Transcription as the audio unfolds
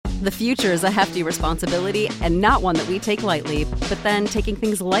The future is a hefty responsibility and not one that we take lightly. But then taking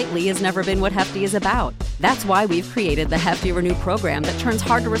things lightly has never been what Hefty is about. That's why we've created the Hefty Renew program that turns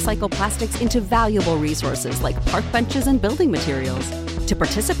hard-to-recycle plastics into valuable resources like park benches and building materials. To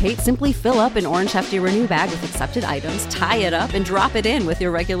participate, simply fill up an orange Hefty Renew bag with accepted items, tie it up, and drop it in with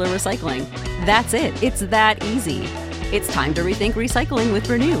your regular recycling. That's it. It's that easy. It's time to rethink recycling with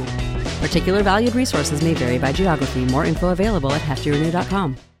Renew. Particular valued resources may vary by geography. More info available at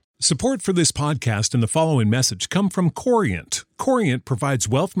heftyrenew.com. Support for this podcast and the following message come from Corient. Corient provides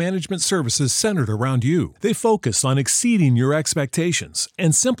wealth management services centered around you. They focus on exceeding your expectations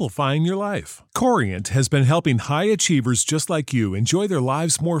and simplifying your life. Corient has been helping high achievers just like you enjoy their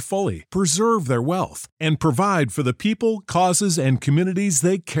lives more fully, preserve their wealth, and provide for the people, causes, and communities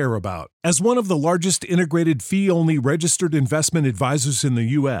they care about. As one of the largest integrated fee-only registered investment advisors in the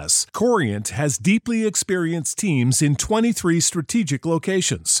U.S., Corient has deeply experienced teams in 23 strategic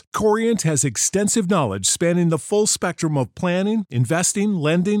locations. Corient has extensive knowledge spanning the full spectrum of planning, investing,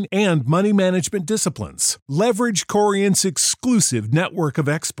 lending, and money management disciplines. Leverage Corient's exclusive network of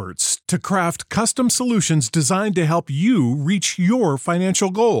experts to craft custom solutions designed to help you reach your financial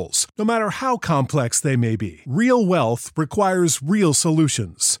goals, no matter how complex they may be. Real wealth requires real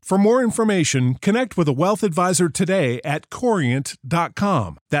solutions. For more information, connect with a wealth advisor today at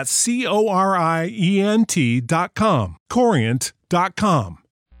Corient.com. That's Corient.com. Corient.com.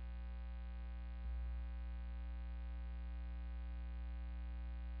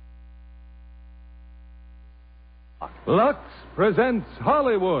 Lux presents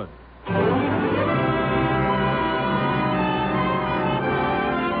Hollywood.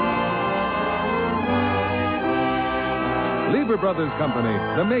 Lieber Brothers Company,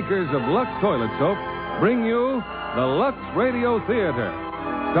 the makers of Lux Toilet Soap, bring you the Lux Radio Theater,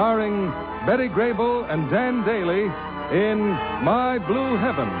 starring Betty Grable and Dan Daly in My Blue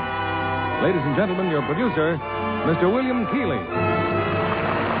Heaven. Ladies and gentlemen, your producer, Mr. William Keighley.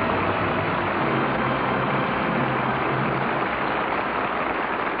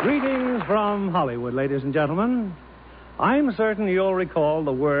 Greetings from Hollywood, ladies and gentlemen. I'm certain you'll recall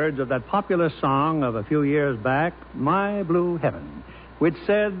the words of that popular song of a few years back, My Blue Heaven, which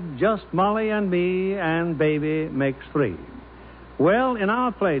said, just Molly and me and baby makes three. Well, in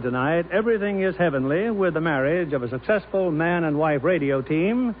our play tonight, everything is heavenly with the marriage of a successful man and wife radio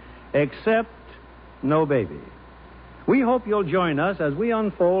team, except no baby. We hope you'll join us as we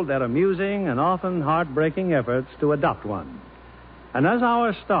unfold their amusing and often heartbreaking efforts to adopt one. And as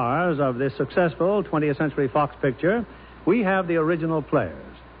our stars of this successful 20th Century Fox picture, we have the original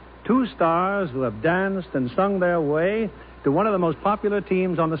players. Two stars who have danced and sung their way to one of the most popular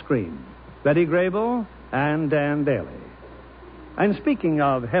teams on the screen, Betty Grable and Dan Daly. And speaking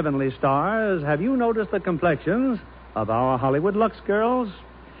of heavenly stars, have you noticed the complexions of our Hollywood Lux girls?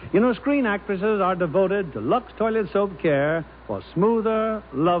 You know, screen actresses are devoted to Lux Toilet Soap care for smoother,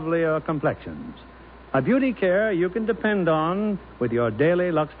 lovelier complexions. A beauty care you can depend on with your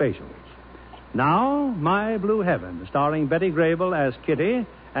daily Lux facials. Now, My Blue Heaven, starring Betty Grable as Kitty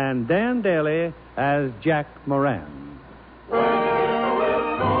and Dan Daly as Jack Moran.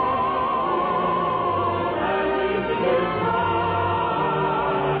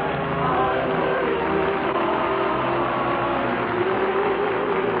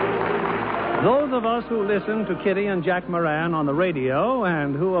 Those of us who listen to Kitty and Jack Moran on the radio,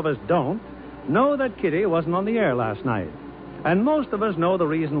 and who of us don't, know that Kitty wasn't on the air last night. And most of us know the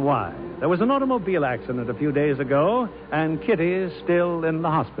reason why. There was an automobile accident a few days ago, and Kitty is still in the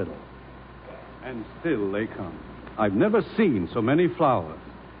hospital. And still they come. I've never seen so many flowers.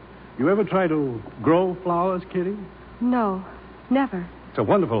 You ever try to grow flowers, Kitty? No, never. It's a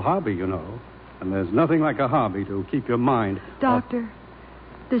wonderful hobby, you know. And there's nothing like a hobby to keep your mind... Doctor,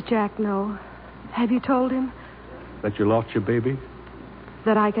 does Jack know? Have you told him? That you lost your baby?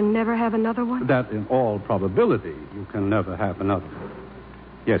 That I can never have another one? That, in all probability, you can never have another one.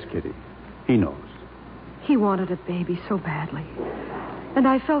 Yes, Kitty. He knows. He wanted a baby so badly. And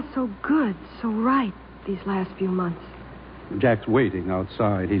I felt so good, so right these last few months. Jack's waiting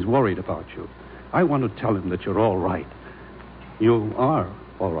outside. He's worried about you. I want to tell him that you're all right. You are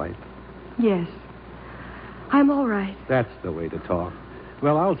all right. Yes. I'm all right. That's the way to talk.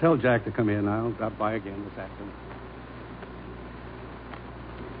 Well, I'll tell Jack to come in. I'll drop by again this afternoon.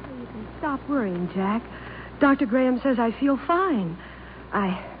 You can stop worrying, Jack. Dr. Graham says I feel fine.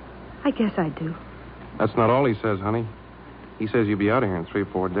 I guess I do. That's not all he says, honey. He says you'll be out of here in 3 or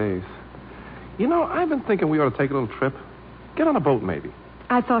 4 days. You know, I've been thinking we ought to take a little trip. Get on a boat, maybe.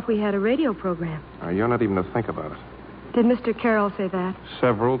 I thought we had a radio program. You're not even to think about it. Did Mr. Carroll say that?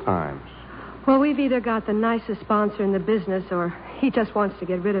 Several times. Well, we've either got the nicest sponsor in the business or he just wants to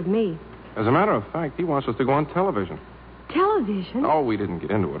get rid of me. As a matter of fact, he wants us to go on television. Television? Oh, we didn't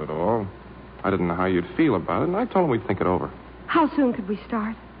get into it at all. I didn't know how you'd feel about it, and I told him we'd think it over. How soon could we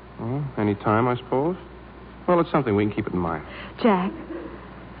start? Well, any time, I suppose. Well, it's something we can keep in mind. Jack,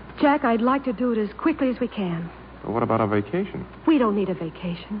 I'd like to do it as quickly as we can. But what about a vacation? We don't need a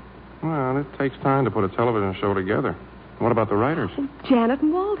vacation. Well, it takes time to put a television show together. What about the writers? Janet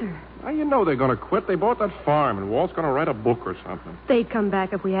and Walter. Well, you know they're going to quit. They bought that farm, and Walt's going to write a book or something. They'd come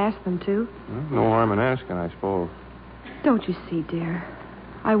back if we asked them to. Well, no harm in asking, I suppose. Don't you see, dear?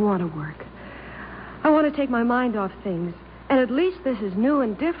 I want to work. I want to take my mind off things. And at least this is new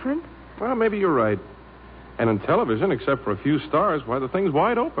and different. Well, maybe you're right. And in television, except for a few stars, why, the thing's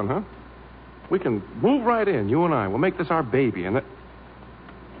wide open, huh? We can move right in, you and I. We'll make this our baby, and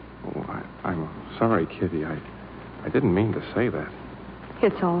Oh, I'm sorry, Kitty. I didn't mean to say that.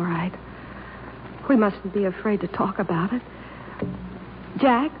 It's all right. We mustn't be afraid to talk about it.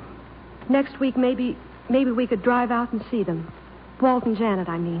 Jack, next week maybe we could drive out and see them. Walt and Janet,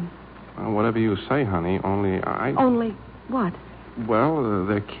 I mean. Well, whatever you say, honey, only Only what? Well,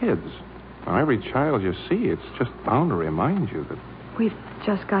 they're kids. Now, every child you see, it's just bound to remind you that... We've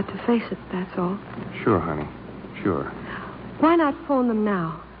just got to face it, that's all. Sure, honey. Sure. Why not phone them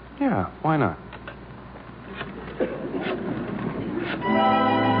now? Yeah, why not?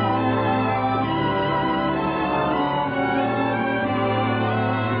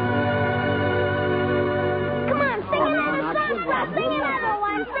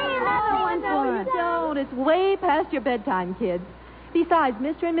 It's way past your bedtime, kids. Besides,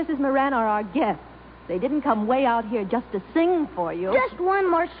 Mr. and Mrs. Moran are our guests. They didn't come way out here just to sing for you. Just one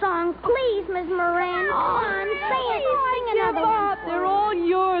more song, please, Miss Moran. Come on, sing another one. They're all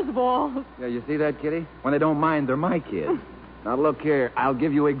yours, Walt. Yeah, you see that, Kitty? When they don't mind, they're my kids. Now, look here. I'll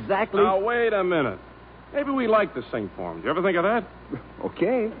give you exactly... Now, wait a minute. Maybe we like to sing for them. Did you ever think of that?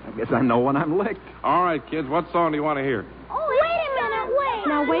 Okay. I guess I know when I'm licked. All right, kids. What song do you want to hear? Oh, wait a minute.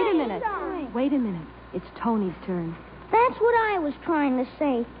 Now, wait a minute. Wait a minute. It's Tony's turn. That's what I was trying to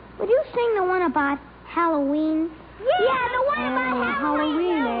say. Would you sing the one about Halloween? Yeah, the one about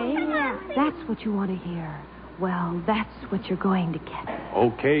Halloween, eh? Yeah. That's what you want to hear. Well, that's what you're going to get.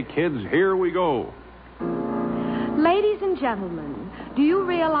 Okay, kids, here we go. Ladies and gentlemen, do you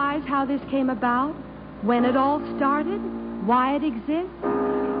realize how this came about? When it all started? Why it exists?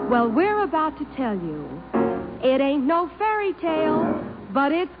 Well, we're about to tell you. It ain't no fairy tale,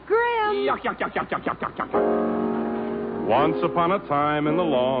 but it's grim. Yuck, yuck, yuck, yuck, yuck, yuck, yuck, yuck. Once upon a time in the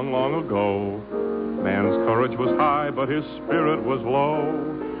long, long ago, man's courage was high, but his spirit was low.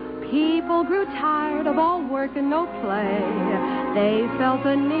 People grew tired of all work and no play. They felt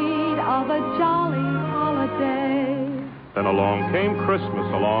the need of a jolly holiday. Then along came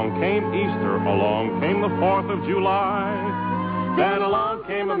Christmas, along came Easter, along came the 4th of July. Then along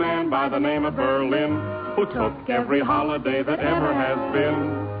came a man by the name of Berlin, who took every holiday that ever has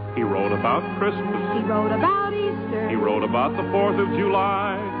been. He wrote about Christmas. He wrote about Easter. He wrote about the 4th of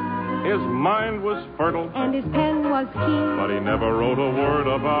July. His mind was fertile. And his pen was keen. But he never wrote a word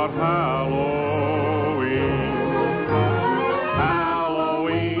about Halloween.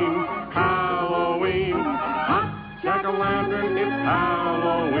 Halloween, Halloween. Hot jack-o'-lantern, it's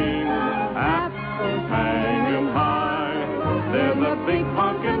Halloween. Apples hanging high. There's a big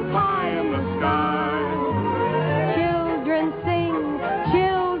pumpkin pie in the sky. Children sing,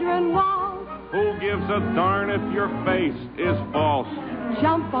 children waltz. Who gives a darn if your face is false?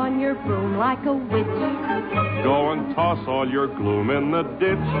 Jump on your broom like a witch. Go and toss all your gloom in the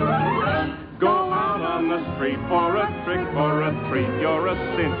ditch. Go out on the street for a trick, for a treat. You're a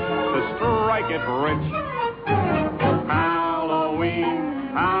cinch to strike it rich.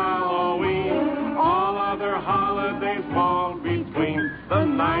 Halloween, Halloween. All other holidays fall between. The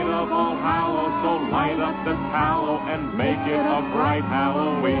night of All Hallows, so light up the tallow and make it a bright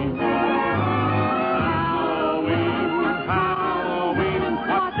Halloween. Halloween, Halloween.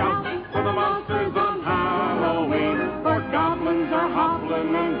 Watch out for the monsters on Halloween. For goblins are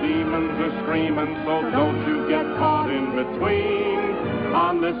hobbling and demons are screaming. So don't you get caught in between.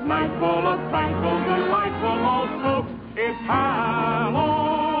 On this night full of frightful, delightful old folks, it's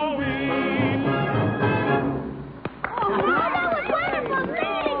Halloween. Oh, that was wonderful.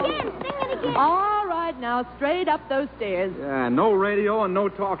 Sing it again. Sing it again. All right, now straight up those stairs. Yeah, no radio and no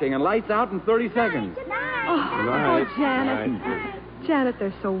talking, and lights out in 30 seconds. Good night. Oh, Janet. Janet,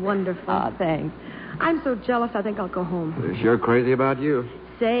 they're so wonderful. Ah, thanks. I'm so jealous, I think I'll go home. They're sure crazy about you.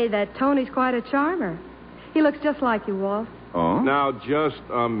 Say, that Tony's quite a charmer. He looks just like you, Walt. Oh? Now, just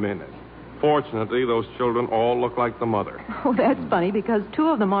a minute. Unfortunately, those children all look like the mother. Oh, that's funny because 2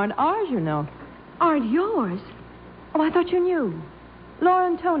 of them aren't ours, you know. Aren't yours? Oh, I thought you knew. Laura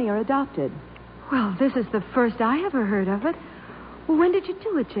and Tony are adopted. Well, this is the first I ever heard of it. Well, when did you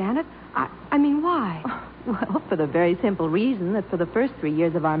do it, Janet? I mean, why? Well, for the very simple reason that for the first 3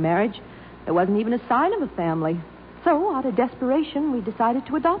 years of our marriage, there wasn't even a sign of a family. So, out of desperation, we decided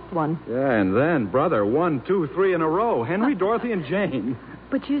to adopt one. Yeah, and then, brother, 1, 2, 3 in a row. Henry, Dorothy, and Jane.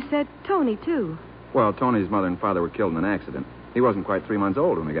 But you said Tony, too. Well, Tony's mother and father were killed in an accident. He wasn't quite 3 months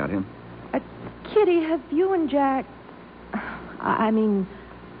old when we got him. Kitty, have you and Jack...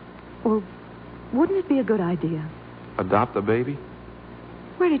 well, wouldn't it be a good idea? Adopt a baby?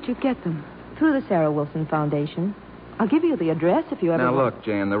 Where did you get them? Through the Sarah Wilson Foundation. I'll give you the address if you ever Now, want. look,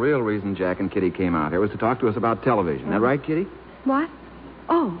 Jan, the real reason Jack and Kitty came out here was to talk to us about television. That right, Kitty? What?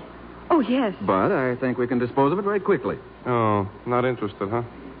 Oh, yes. But I think we can dispose of it very quickly. Oh, not interested, huh?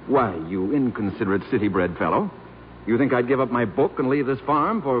 Why, you inconsiderate city-bred fellow. You think I'd give up my book and leave this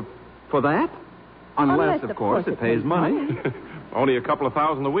farm for that? Unless, of course, it pays money. Only a couple of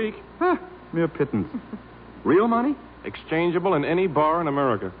 $1,000 a week. Huh, mere pittance. Real money? Exchangeable in any bar in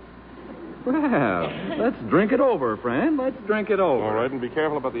America. Well, let's drink it over, friend. Let's drink it over. All right, and be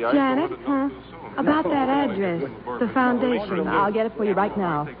careful about the ice. Janet, about that address, the foundation. I'll get it for you right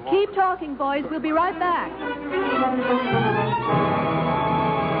now. Keep talking, boys. We'll be right back.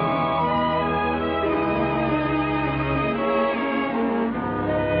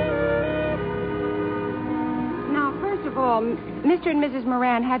 Now, first of all, Mr. and Mrs.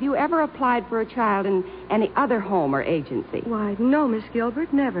 Moran, have you ever applied for a child in any other home or agency? Why, no, Miss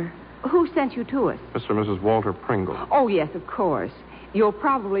Gilbert, never. Who sent you to us? Mr. and Mrs. Walter Pringle. Oh, yes, of course. You'll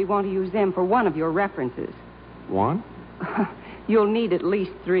probably want to use them for one of your references. One? You'll need at least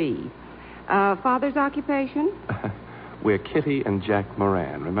 3. Father's occupation? We're Kitty and Jack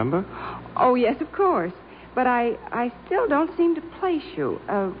Moran, remember? Oh, yes, of course. But I still don't seem to place you.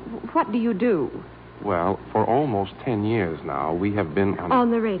 What do you do? Well, for almost 10 years now, we have been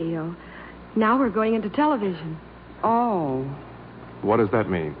on the radio. Now we're going into television. Oh. What does that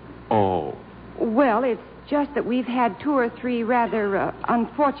mean? Oh. Well, it's just that we've had 2 or 3 rather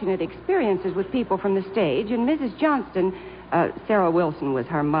unfortunate experiences with people from the stage, and Mrs. Johnston, Sarah Wilson was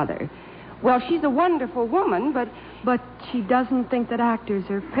her mother. Well, she's a wonderful woman, but she doesn't think that actors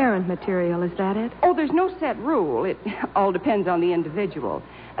are parent material, is that it? Oh, there's no set rule. It all depends on the individual.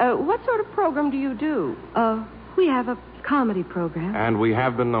 What sort of program do you do? We have a comedy program. And we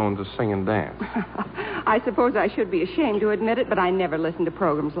have been known to sing and dance. I suppose I should be ashamed to admit it, but I never listen to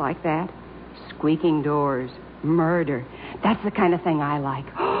programs like that. Squeaking doors, murder. That's the kind of thing I like.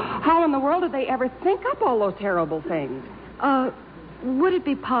 How in the world did they ever think up all those terrible things? Would it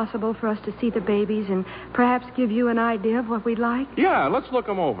be possible for us to see the babies and perhaps give you an idea of what we'd like? Yeah, let's look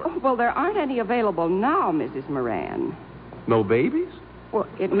them over. Oh, well, there aren't any available now, Mrs. Moran. No babies? Well,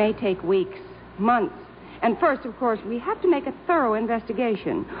 it may take weeks, months. And first, of course, we have to make a thorough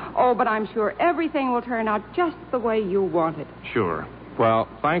investigation. Oh, but I'm sure everything will turn out just the way you want it. Sure. Well,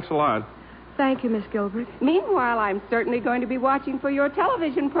 thanks a lot. Thank you, Miss Gilbert. Meanwhile, I'm certainly going to be watching for your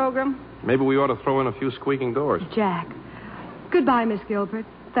television program. Maybe we ought to throw in a few squeaking doors. Jack. Goodbye, Miss Gilbert.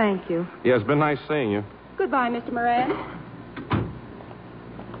 Thank you. Yeah, it's been nice seeing you. Goodbye, Mr. Moran.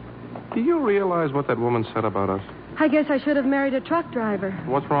 Do you realize what that woman said about us? I guess I should have married a truck driver.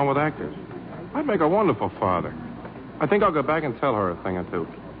 What's wrong with actors? I'd make a wonderful father. I think I'll go back and tell her a thing or two.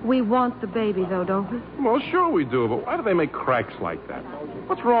 We want the baby, though, don't we? Well, sure we do, but why do they make cracks like that?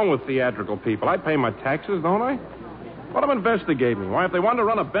 What's wrong with theatrical people? I pay my taxes, don't I? Let them investigate me. Why, if they wanted to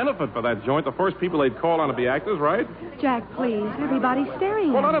run a benefit for that joint, the first people they'd call on to be actors, right? Jack, please. Everybody's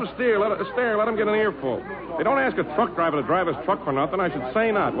staring Well, at let them stare. Let them get an earful. They don't ask a truck driver to drive his truck for nothing. I should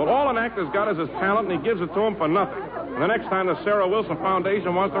say not. Well, all an actor's got is his talent, and he gives it to him for nothing. And the next time the Sarah Wilson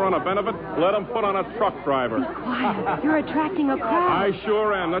Foundation wants to run a benefit, let him put on a truck driver. Quiet. You're attracting a crowd. I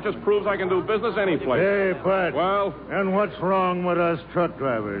sure am. That just proves I can do business any place. Hey, Bud. Well? And what's wrong with us truck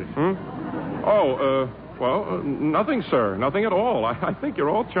drivers? Well, nothing, sir. Nothing at all. I think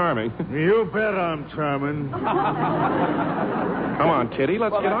you're all charming. You bet I'm charming. Come on, Kitty.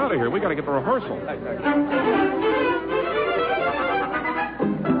 Let's get out of here. We got to get to rehearsal. I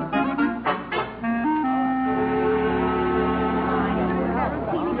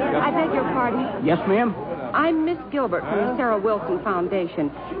beg your pardon. Yes, ma'am? I'm Miss Gilbert from the Sarah Wilson Foundation.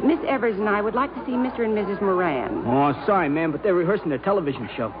 Miss Evers and I would like to see Mr. and Mrs. Moran. Oh, sorry, ma'am, but they're rehearsing their television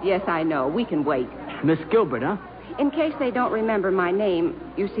show. Yes, I know. We can wait. Miss Gilbert, huh? In case they don't remember my name,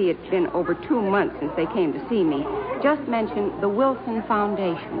 you see, it's been over 2 months since they came to see me. Just mention the Wilson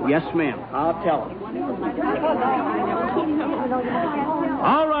Foundation. Yes, ma'am. I'll tell them.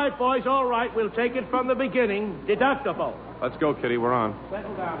 All right, boys, all right. We'll take it from the beginning. Deductible. Let's go, Kitty. We're on.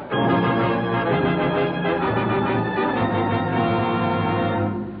 Settle down.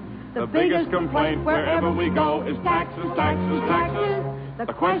 The biggest complaint wherever we go is taxes, taxes, taxes.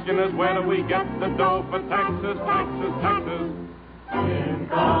 The question is, where do we get the dough for taxes, taxes, taxes?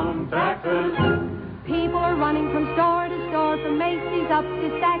 Income taxes. People are running from store to store, from Macy's up to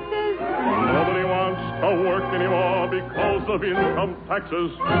Saks'. Nobody wants to work anymore because of income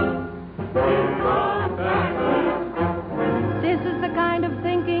taxes. Income taxes. This is the kind of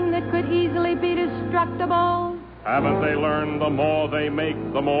thinking that could easily be destructible. Haven't they learned the more they make,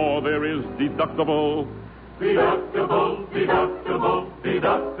 the more there is deductible? Deductible, deductible,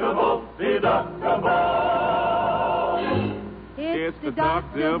 deductible, deductible. It's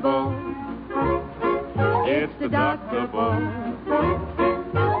deductible. It's deductible.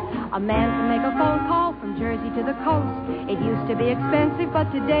 A man can make a phone call from Jersey to the coast. It used to be expensive,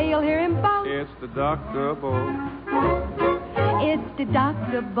 but today you'll hear him boast. It's deductible. It's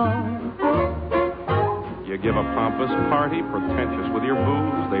deductible. You give a pompous party, pretentious with your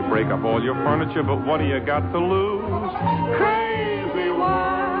booze. They break up all your furniture, but what do you got to lose? Crazy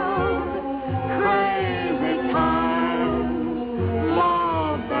world, crazy time.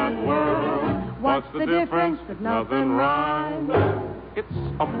 Love that world. What's the difference if nothing rhymes? It's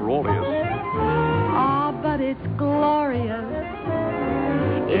uproarious. Ah, but it's glorious.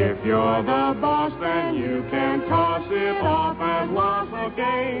 If you're the boss, then you can toss it off as loss or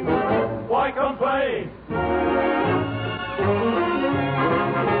gain. Why complain?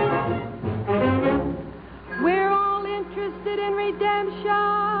 We're all interested in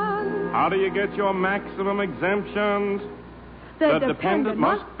redemption. How do you get your maximum exemptions? The dependent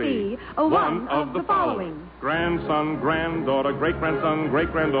must be one of the following: grandson, granddaughter, great-grandson,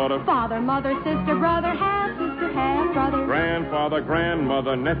 great-granddaughter. Father, mother, sister, brother, half sister, half brother. Grandfather,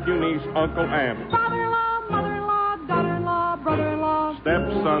 grandmother, nephew, niece, uncle, aunt. Father-in-law, mother-in-law, daughter-in-law, brother-in-law.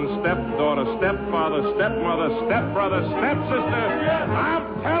 Stepson, stepdaughter, stepfather, stepmother, stepbrother, stepsister.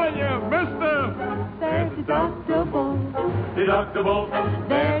 I'm telling you, mister. They're deductible. Deductible.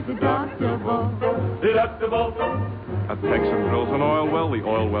 They're deductible. Deductible. A Texan drills an oil well, the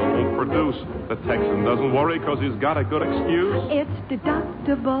oil well won't produce. The Texan doesn't worry because he's got a good excuse. It's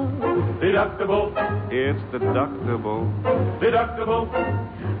deductible. Deductible. It's deductible. Deductible.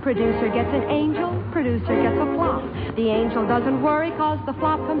 Producer gets an angel, producer gets a flop. The angel doesn't worry because the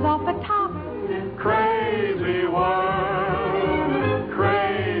flop comes off the top. Crazy world,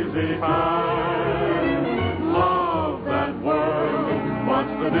 crazy time. Love that world.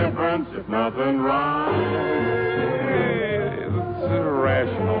 What's the difference if nothing rhymes? It's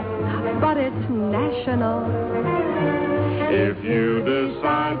irrational. But it's national. If you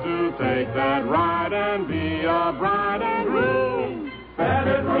decide to take that ride and be a bride and groom,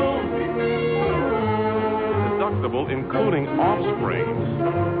 Deductible, including offspring.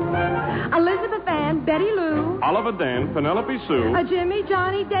 Elizabeth Ann, Betty Lou, Oliver Dan, Penelope Sue, Jimmy,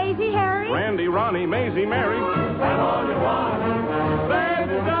 Johnny, Daisy, Harry, Randy, Ronnie, Maisie, Mary. and all you want. Say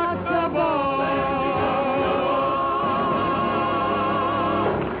deductible.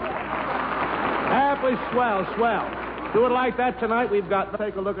 Happily swell, swell. Do it like that tonight. We've got to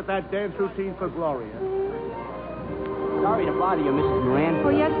take a look at that dance routine for Gloria. Sorry to bother you, Mrs. Moran. Oh,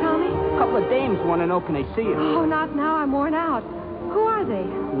 yes, Tommy? A couple of dames want to know, can they see you? Oh, not now. I'm worn out. Who are they?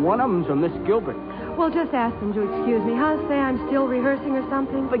 One of them's a Miss Gilbert. Well, just ask them to excuse me, huh? Say I'm still rehearsing or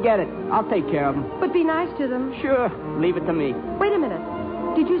something. Forget it. I'll take care of them. But be nice to them. Sure. Leave it to me. Wait a minute.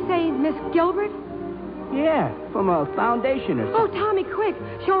 Did you say Miss Gilbert? Yeah, from a foundation or Oh, something. Tommy, quick.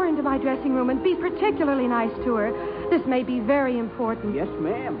 Show her into my dressing room and be particularly nice to her. This may be very important. Yes,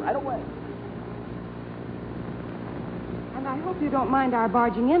 ma'am. Right away. And I hope you don't mind our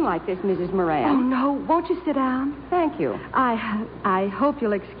barging in like this, Mrs. Moran. Oh, no. Won't you sit down? Thank you. I hope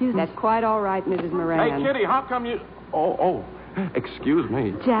you'll excuse me. That's quite all right, Mrs. Moran. Hey, Kitty, how come you... Oh, excuse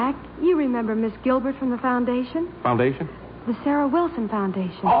me. Jack, you remember Miss Gilbert from the foundation? Foundation? The Sarah Wilson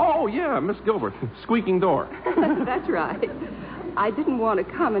Foundation. Oh, yeah, Miss Gilbert. Squeaking door. That's right. I didn't want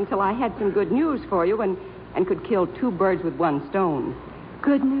to come until I had some good news for you and could kill two birds with one stone.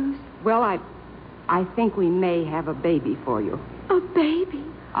 Good news? Well, I think we may have a baby for you. A baby?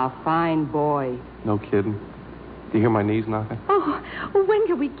 A fine boy. No kidding. Do you hear my knees knocking? Oh, when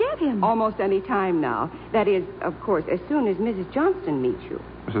can we get him? Almost any time now. That is, of course, as soon as Mrs. Johnston meets you.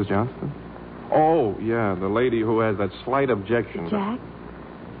 Mrs. Johnston? Oh, yeah, the lady who has that slight objection. Jack,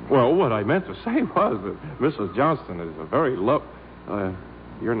 Well, what I meant to say was that Mrs. Johnston is a very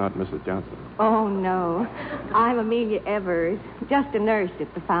you're not Mrs. Johnston. Oh, no. I'm Amelia Evers, just a nurse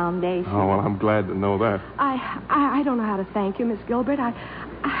at the foundation. Oh, well, I'm glad to know that. I don't know how to thank you, Miss Gilbert.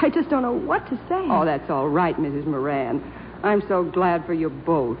 I just don't know what to say. Oh, that's all right, Mrs. Moran. I'm so glad for you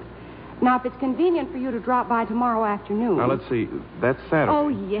both. Now, if it's convenient for you to drop by tomorrow afternoon. Now, let's see. That's Saturday. Oh,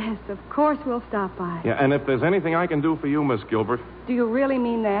 yes, of course we'll stop by. Yeah, and if there's anything I can do for you, Miss Gilbert. Do you really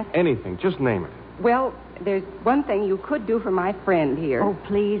mean that? Anything. Just name it. Well, there's one thing you could do for my friend here. Oh,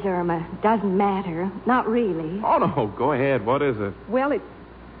 please, Irma. Doesn't matter. Not really. Oh, no. Go ahead. What is it? Well,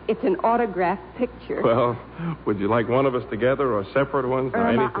 it's an autographed picture. Well, would you like one of us together or separate ones?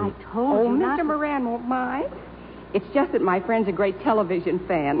 Irma, anything? I told you Mr. Moran won't mind. It's just that my friend's a great television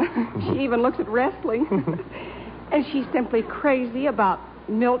fan. She even looks at wrestling. And she's simply crazy about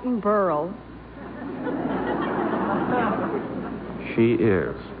Milton Berle. She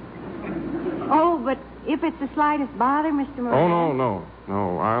is. Oh, but if it's the slightest bother, Mr. Moran. Oh,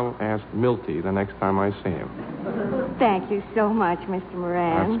 no. I'll ask Milty the next time I see him. Thank you so much, Mr.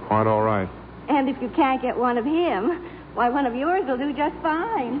 Moran. That's quite all right. And if you can't get one of him, why, one of yours will do just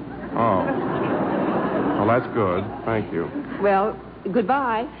fine. Oh. Well, that's good. Thank you. Well,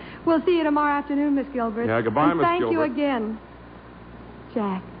 goodbye. We'll see you tomorrow afternoon, Miss Gilbert. Yeah, goodbye, and Miss thank Gilbert. you again.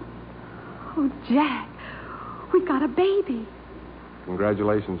 Jack. Oh, Jack. We've got a baby.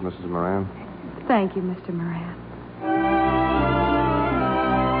 Congratulations, Mrs. Moran. Thank you, Mr. Moran.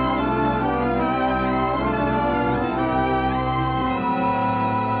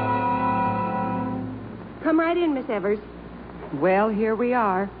 Come right in, Miss Evers. Well, here we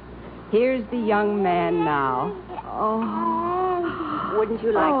are. Here's the young man now. Oh. Wouldn't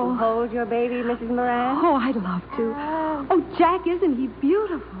you like to hold your baby, Mrs. Moran? Oh, I'd love to. Oh, Jack, isn't he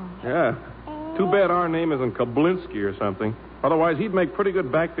beautiful? Yeah. Too bad our name isn't Kablinski or something. Otherwise, he'd make pretty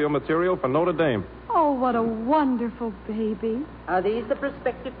good backfield material for Notre Dame. Oh, what a wonderful baby. Are these the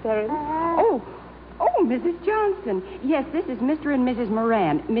prospective parents? Oh, Mrs. Johnston. Yes, this is Mr. and Mrs.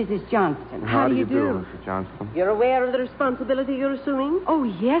 Moran, Mrs. Johnston. How do you do, Mrs. Johnston? You're aware of the responsibility you're assuming? Oh,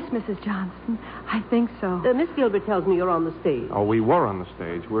 yes, Mrs. Johnston. I think so. Miss Gilbert tells me you're on the stage. Oh, we were on the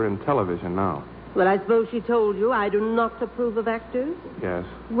stage. We're in television now. Well, I suppose she told you I do not approve of actors? Yes.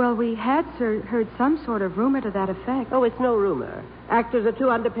 Well, we had heard some sort of rumor to that effect. Oh, it's no rumor. Actors are too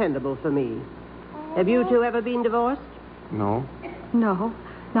undependable for me. Have you two ever been divorced? No. No,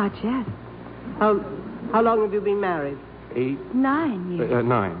 not yet. How long have you been married? 8. 9 years.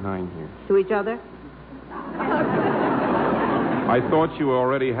 9 years. To each other? I thought you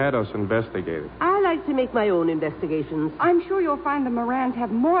already had us investigated. I like to make my own investigations. I'm sure you'll find the Morans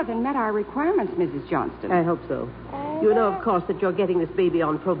have more than met our requirements, Mrs. Johnston. I hope so. You know, of course, that you're getting this baby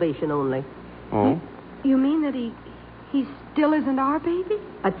on probation only. Oh? You mean that he still isn't our baby?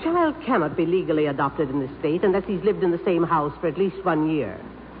 A child cannot be legally adopted in this state unless he's lived in the same house for at least 1 year.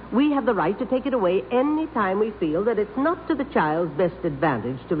 We have the right to take it away any time we feel that it's not to the child's best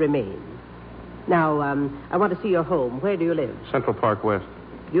advantage to remain. Now, I want to see your home. Where do you live? Central Park West.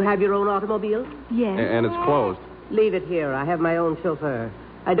 You have your own automobile? Yes. And it's closed. Leave it here. I have my own chauffeur.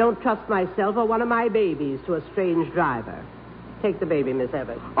 I don't trust myself or one of my babies to a strange driver. Take the baby, Miss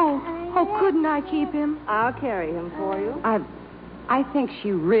Evans. Oh, couldn't I keep him? I'll carry him for you. I think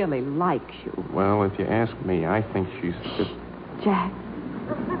she really likes you. Well, if you ask me, I think she's just... Jack.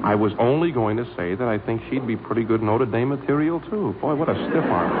 I was only going to say that I think she'd be pretty good Notre Dame material, too. Boy, what a stiff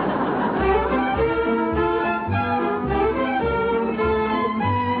arm.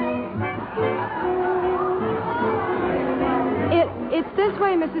 It's this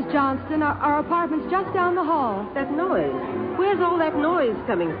way, Mrs. Johnston. Our apartment's just down the hall. That noise. Where's all that noise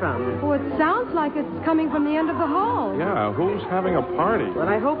coming from? Oh, it sounds like it's coming from the end of the hall. Yeah, who's having a party? Well,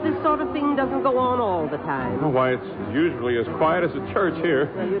 I hope this sort of thing doesn't go on all the time. Oh, why, it's usually as quiet as a church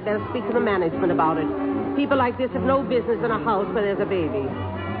here. Well, you'd better speak to the management about it. People like this have no business in a house where there's a baby.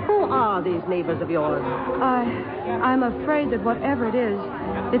 Who are these neighbors of yours? I'm afraid that whatever it is,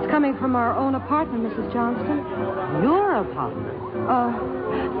 it's coming from our own apartment, Mrs. Johnston. Your apartment?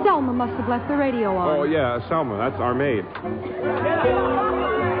 Selma must have left the radio on. Oh, yeah, Selma. That's our maid.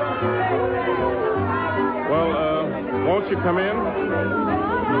 Well, won't you come in?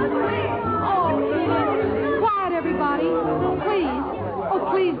 Oh, quiet, everybody. Please. Oh,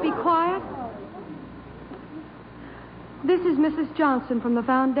 please be quiet. This is Mrs. Johnston from the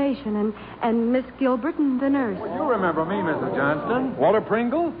foundation and Miss Gilbert and the nurse. Well, you remember me, Mrs. Johnston. Walter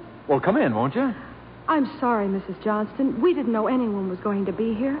Pringle? Well, come in, won't you? I'm sorry, Mrs. Johnston. We didn't know anyone was going to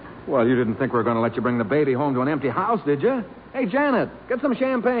be here. Well, you didn't think we were going to let you bring the baby home to an empty house, did you? Hey, Janet, get some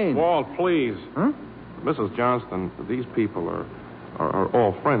champagne. Walt, please. Huh? Mrs. Johnston, these people are are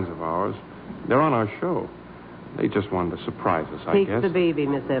all friends of ours. They're on our show. They just wanted to surprise us, I Take guess. the baby,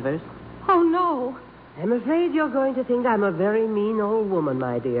 Miss Evers. Oh, no. I'm afraid you're going to think I'm a very mean old woman,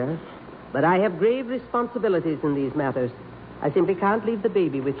 my dear. But I have grave responsibilities in these matters. I simply can't leave the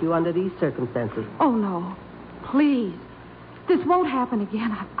baby with you under these circumstances. Oh, no. Please. This won't happen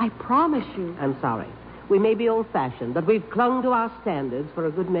again. I promise you. I'm sorry. We may be old-fashioned, but we've clung to our standards for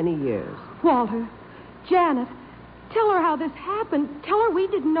a good many years. Walter, Janet, tell her how this happened. Tell her we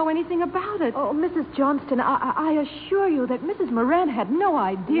didn't know anything about it. Oh, Mrs. Johnston, I assure you that Mrs. Moran had no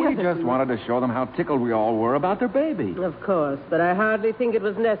idea. We just wanted to show them how tickled we all were about their baby. Of course, but I hardly think it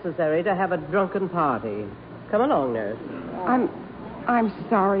was necessary to have a drunken party. Come along, nurse. I'm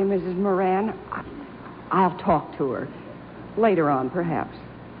sorry, Mrs. Moran. I'll talk to her. Later on, perhaps.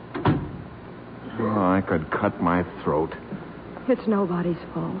 Oh, I could cut my throat. It's nobody's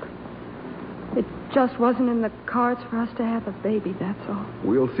fault. It just wasn't in the cards for us to have a baby, that's all.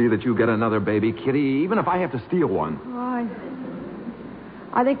 We'll see that you get another baby, Kitty, even if I have to steal one.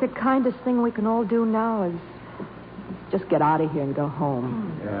 I think the kindest thing we can all do now is just get out of here and go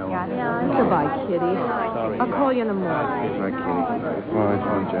home. Yeah. Goodbye, Kitty. Sorry, I'll call you in the morning. Goodbye, Kitty. All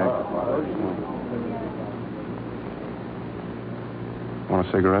right, Jack. Want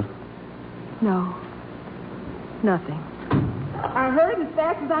a cigarette? No. Nothing. I hurried as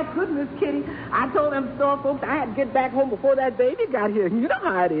fast as I could, Miss Kitty. I told them store folks I had to get back home before that baby got here. You know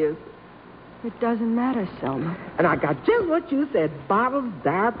how it is. It doesn't matter, Selma. And I got just what you said. Bottles,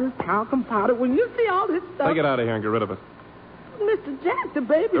 diapers, talcum powder. When you see all this stuff... Take it out of here and get rid of it. Mr. Jack, the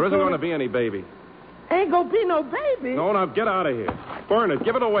baby... There isn't going to be any baby. Ain't going to be no baby. No, now get out of here. Burn it.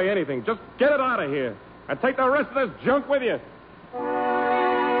 Give it away, anything. Just get it out of here. And take the rest of this junk with you.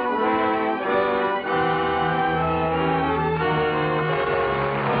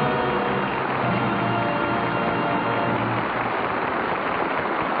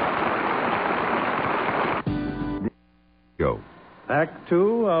 Act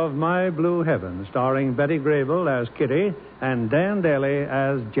 2 of My Blue Heaven, starring Betty Grable as Kitty and Dan Daly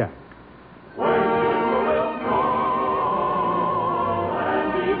as Jack.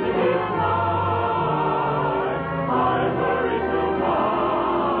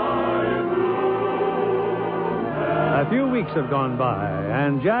 A few weeks have gone by,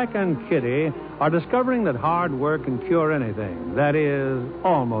 and Jack and Kitty are discovering that hard work can cure anything. That is,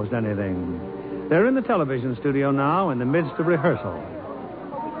 almost anything. They're in the television studio now in the midst of rehearsal.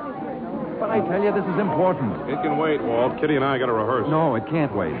 But I tell you, this is important. It can wait, Walt. Kitty and I got to rehearse. No, it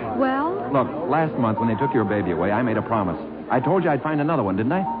can't wait. Well? Look, last month when they took your baby away, I made a promise. I told you I'd find another one,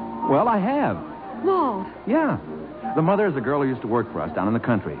 didn't I? Well, I have. Walt. Yeah. The mother is a girl who used to work for us down in the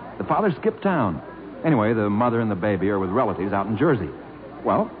country. The father skipped town. Anyway, the mother and the baby are with relatives out in Jersey.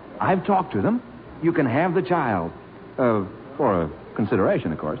 Well, I've talked to them. You can have the child. For a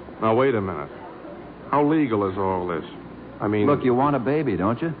consideration, of course. Now, wait a minute. How legal is all this? I mean... Look, you want a baby,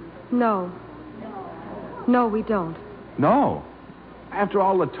 don't you? No. No, we don't. No. After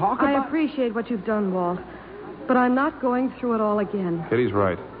all the talk about... I appreciate what you've done, Walt. But I'm not going through it all again. Kitty's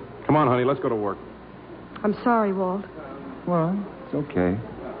right. Come on, honey, let's go to work. I'm sorry, Walt. Well, it's okay.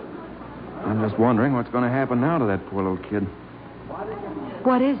 I'm just wondering what's going to happen now to that poor little kid.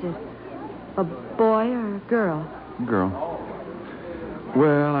 What is it? A boy or a girl? Girl.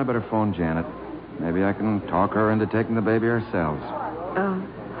 Well, I better phone Janet. Maybe I can talk her into taking the baby ourselves.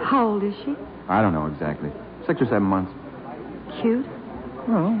 How old is she? I don't know exactly. 6 or 7 months. Cute?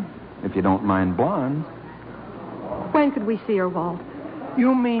 Well, if you don't mind blondes. When could we see her, Walt?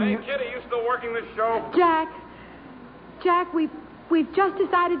 You mean... Hey, Kitty, you still working this show? Jack, we've just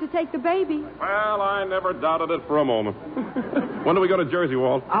decided to take the baby. Well, I never doubted it for a moment. When do we go to Jersey,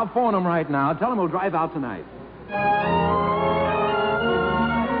 Walt? I'll phone him right now. Tell him we'll drive out tonight.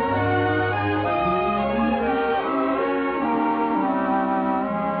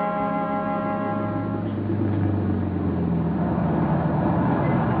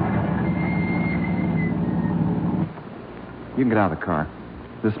 You can get out of the car.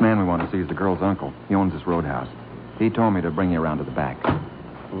 This man we want to see is the girl's uncle. He owns this roadhouse. He told me to bring you around to the back.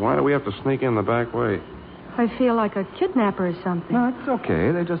 Why do we have to sneak in the back way? I feel like a kidnapper or something. No, it's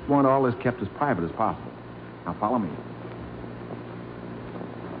okay. They just want all this kept as private as possible. Now, follow me.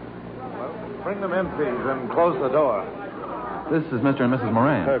 Bring them in, please, and close the door. This is Mr. and Mrs.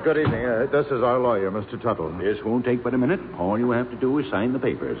 Moran. Good evening. This is our lawyer, Mr. Tuttle. This won't take but a minute. All you have to do is sign the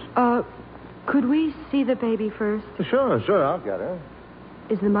papers. Could we see the baby first? Sure. I'll get her.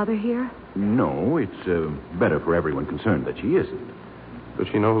 Is the mother here? No, it's better for everyone concerned that she isn't. Does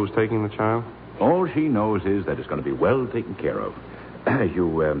she know who's taking the child? All she knows is that it's going to be well taken care of.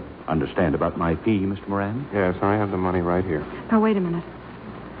 You understand about my fee, Mr. Moran? Yes, I have the money right here. Now, wait a minute.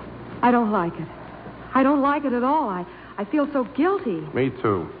 I don't like it. I don't like it at all. I feel so guilty. Me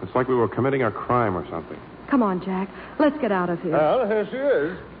too. It's like we were committing a crime or something. Come on, Jack. Let's get out of here. Well, here she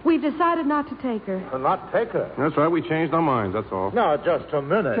is. We've decided not to take her. Not take her. That's right. We changed our minds, that's all. No, just a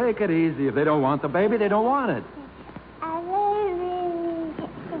minute. Take it easy. If they don't want the baby, they don't want it.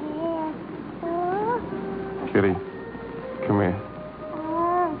 Kitty, come here.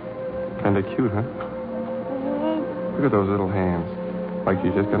 Kind of cute, huh? Look at those little hands. Like she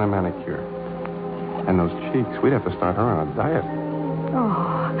just got a manicure. And those cheeks. We'd have to start her on a diet.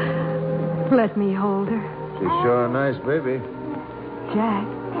 Oh, let me hold her. She's sure a nice baby. Jack.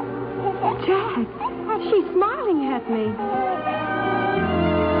 Jack, she's smiling at me.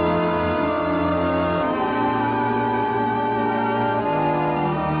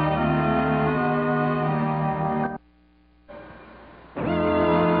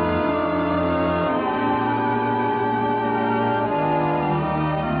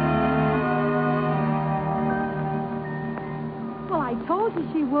 Well, I told you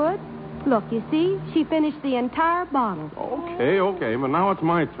she would. Look, you see, she finished the entire bottle. Okay, but now it's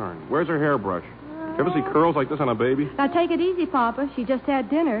my turn. Where's her hairbrush? You ever see curls like this on a baby? Now, take it easy, Papa. She just had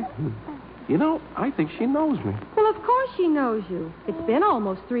dinner. You know, I think she knows me. Well, of course she knows you. It's been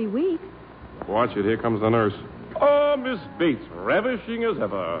almost 3 weeks. Watch it. Here comes the nurse. Oh, Miss Bates, ravishing as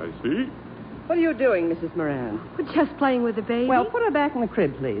ever, I see. What are you doing, Mrs. Moran? We're just playing with the baby. Well, put her back in the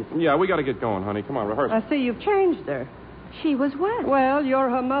crib, please. Yeah, we got to get going, honey. Come on, rehearse. I see you've changed her. She was wet. Well, you're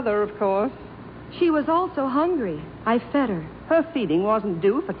her mother, of course. She was also hungry. I fed her. Her feeding wasn't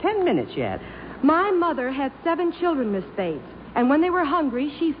due for 10 minutes yet. My mother had 7 children, Miss Bates. And when they were hungry,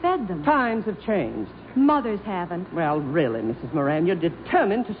 she fed them. Times have changed. Mothers haven't. Well, really, Mrs. Moran, you're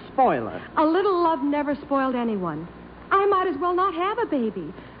determined to spoil her. A little love never spoiled anyone. I might as well not have a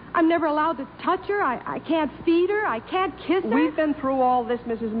baby. I'm never allowed to touch her. I can't feed her. I can't kiss her. We've been through all this,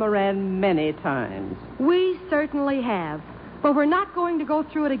 Mrs. Moran, many times. We certainly have. But we're not going to go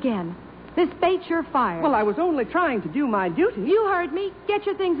through it again. Miss Bates, you're fired. Well, I was only trying to do my duty. You heard me. Get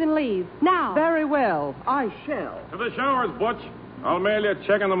your things and leave. Now. Very well. I shall. To the showers, Butch. I'll mail you a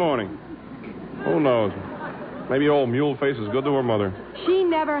check in the morning. Who knows? Maybe old mule face is good to her mother. She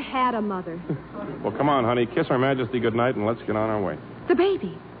never had a mother. Well, come on, honey. Kiss Her Majesty goodnight and let's get on our way. The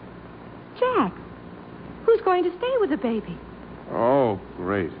baby. Jack, who's going to stay with the baby? Oh,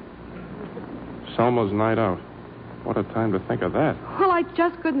 great. Selma's night out. What a time to think of that. Well, I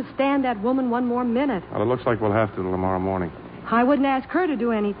just couldn't stand that woman one more minute. Well, it looks like we'll have to tomorrow morning. I wouldn't ask her to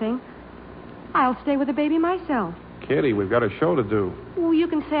do anything. I'll stay with the baby myself. Kitty, we've got a show to do. Oh, you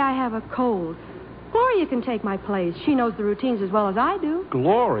can say I have a cold. Gloria can take my place. She knows the routines as well as I do.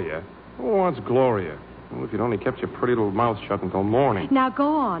 Gloria? Who wants Gloria? Well, if you'd only kept your pretty little mouth shut until morning. Now,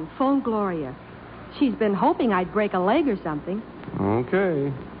 go on. Phone Gloria. She's been hoping I'd break a leg or something.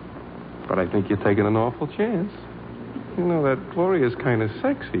 Okay. But I think you're taking an awful chance. You know, that Gloria's kind of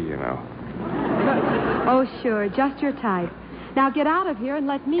sexy, you know. Oh, sure. Just your type. Now get out of here and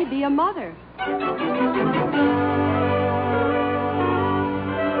let me be a mother.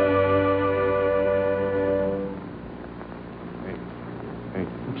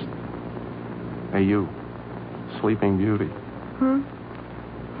 Hey, you. Sleeping Beauty.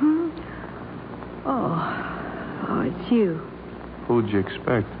 Oh, it's you. Who'd you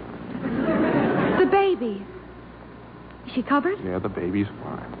expect? The baby. Is she covered? Yeah, the baby's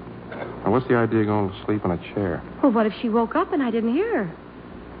fine. Now, what's the idea of going to sleep in a chair? Well, what if she woke up and I didn't hear her?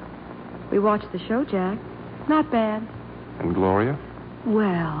 We watched the show, Jack. Not bad. And Gloria?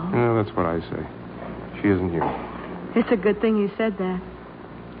 Well. Yeah, that's what I say. She isn't here. It's a good thing you said that.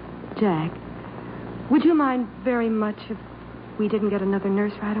 Jack, would you mind very much if we didn't get another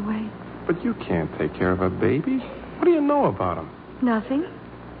nurse right away? But you can't take care of a baby. What do you know about him? Nothing.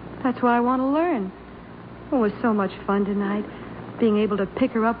 That's what I want to learn. It was so much fun tonight, being able to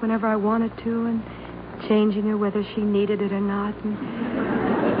pick her up whenever I wanted to and changing her whether she needed it or not and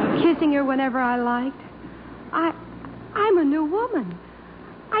kissing her whenever I liked. I'm a new woman.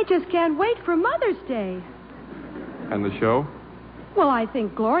 I just can't wait for Mother's Day. And the show? Well, I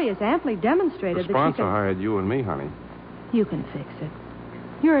think Gloria's amply demonstrated The that sponsor she can... hired you and me, honey. You can fix it.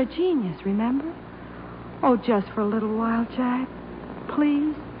 You're a genius, remember? Oh, just for a little while, Jack.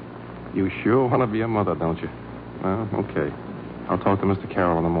 Please. You sure want to be a mother, don't you? Well, okay. I'll talk to Mr.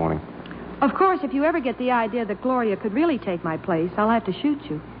 Carroll in the morning. Of course, if you ever get the idea that Gloria could really take my place, I'll have to shoot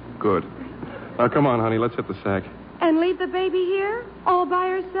you. Good. Now, come on, honey. Let's hit the sack. And leave the baby here? All by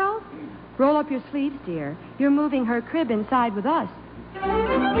herself? Roll up your sleeves, dear. You're moving her crib inside with us.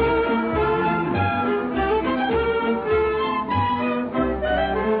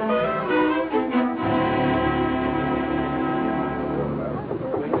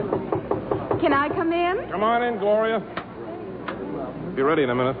 come in? Come on in, Gloria. Be ready in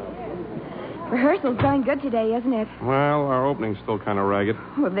a minute. Rehearsal's going good today, isn't it? Well, our opening's still kind of ragged.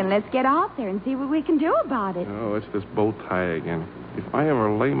 Well, then let's get out there and see what we can do about it. Oh, it's this bow tie again. If I ever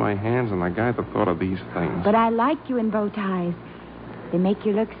lay my hands on the guy that thought of these things. But I like you in bow ties. They make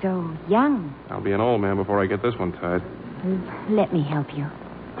you look so young. I'll be an old man before I get this one tied. Let me help you.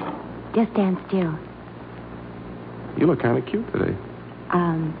 Just stand still. You look kind of cute today.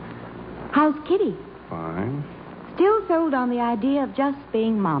 How's Kitty? Fine. Still sold on the idea of just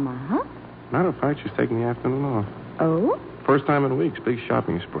being Mama, huh? Matter of fact, she's taking the afternoon off. Oh? First time in weeks, big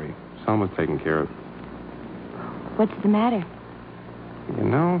shopping spree. Selma's taking care of it. What's the matter? You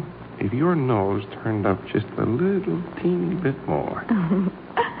know, if your nose turned up just a little teeny bit more.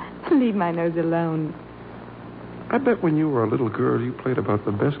 Leave my nose alone. I bet when you were a little girl, you played about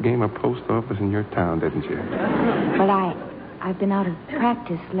the best game of post office in your town, didn't you? Well, I've been out of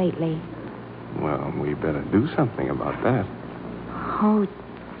practice lately. Well, we better do something about that. Oh,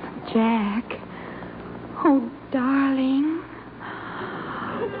 Jack. Oh, darling.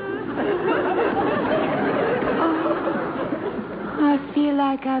 I feel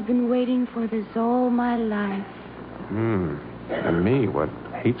like I've been waiting for this all my life. And me, what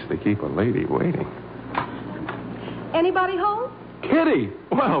hates to keep a lady waiting. Anybody home? Kitty!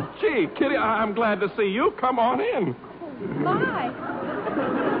 Well, gee, Kitty, I'm glad to see you. Come on in. My.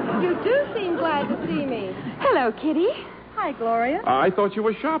 You do seem glad to see me. Hello, Kitty. Hi, Gloria. I thought you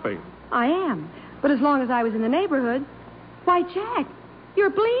were shopping. I am. But as long as I was in the neighborhood. Why, Jack,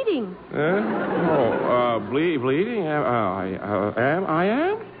 you're bleeding. Bleeding? I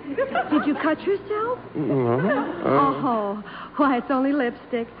am? Did you cut yourself? No. Why, it's only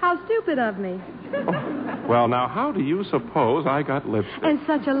lipstick. How stupid of me. Well, now, how do you suppose I got lipstick? And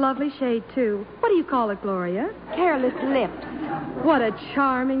such a lovely shade, too. What do you call it, Gloria? Careless Lips. What a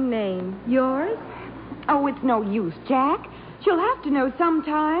charming name. Yours? Oh, it's no use, Jack. She'll have to know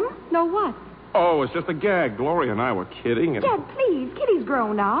sometime. Know what? Oh, it's just a gag. Gloria and I were kidding. And... Dad, please. Kitty's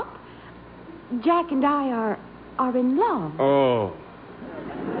grown up. Jack and I are in love. Oh.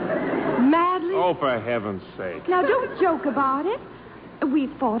 Madly? Oh, for heaven's sake. Now, don't joke about it.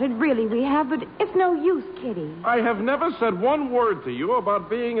 We've fought it, really we have, but it's no use, Kitty. I have never said one word to you about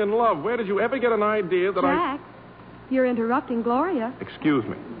being in love. Where did you ever get an idea that Jack, you're interrupting Gloria. Excuse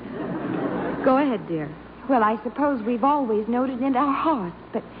me. Go ahead, dear. Well, I suppose we've always known it in our hearts,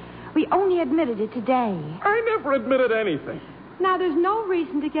 but we only admitted it today. I never admitted anything. Now, there's no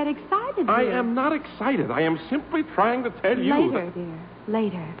reason to get excited, dear. I am not excited. I am simply trying to tell you Later, dear.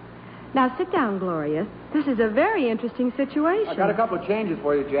 Later. Now, sit down, Gloria. This is a very interesting situation. I got a couple of changes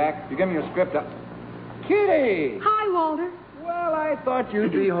for you, Jack. You give me your script up. Kitty! Hi, Walter. Well, I thought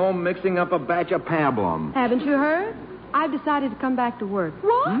you'd be home mixing up a batch of pablum. Haven't you heard? I've decided to come back to work.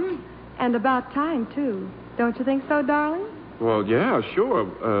 What? And about time, too. Don't you think so, darling? Well, yeah, sure.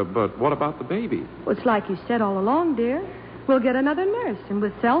 But what about the baby? Well, it's like you said all along, dear. We'll get another nurse, and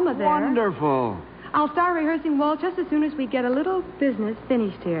with Selma there... Wonderful. I'll start rehearsing, Walt, just as soon as we get a little business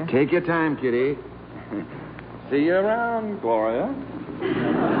finished here. Take your time, Kitty. See you around, Gloria.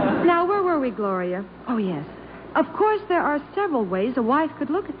 Now, where were we, Gloria? Oh, yes. Of course, there are several ways a wife could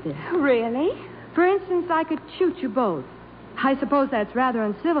look at this. Really? For instance, I could shoot you both. I suppose that's rather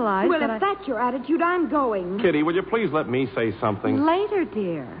uncivilized. Well, if that's your attitude, I'm going. Kitty, will you please let me say something? Later,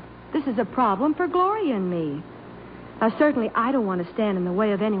 dear. This is a problem for Gloria and me. Now, certainly, I don't want to stand in the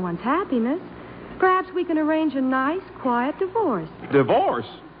way of anyone's happiness. Perhaps we can arrange a nice, quiet divorce. Divorce?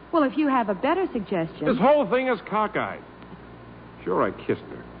 Well, if you have a better suggestion. This whole thing is cockeyed. Sure, I kissed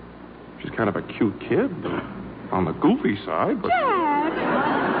her. She's kind of a cute kid. On the goofy side, but... Jack!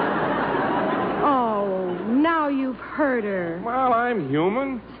 Oh, now you've hurt her. Well, I'm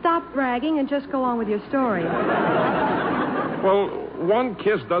human. Stop bragging and just go on with your story. Well, one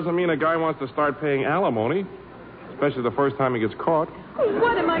kiss doesn't mean a guy wants to start paying alimony. Especially the first time he gets caught.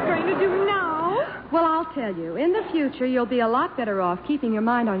 What am I going to do now? Well, I'll tell you. In the future, you'll be a lot better off keeping your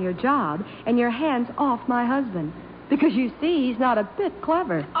mind on your job and your hands off my husband. Because, you see, he's not a bit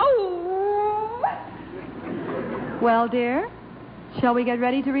clever. Oh! Well, dear, shall we get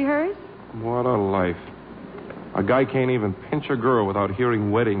ready to rehearse? What a life. A guy can't even pinch a girl without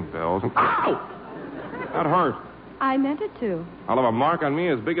hearing wedding bells. Ow! That hurt. I meant it to. I'll have a mark on me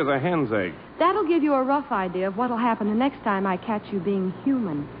as big as a hen's egg. That'll give you a rough idea of what'll happen the next time I catch you being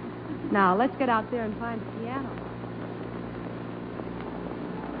human. Now, let's get out there and find a piano.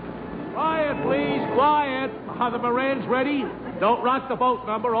 Quiet, please, quiet. Are the Morans ready? Don't rock the boat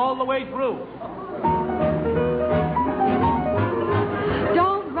number all the way through.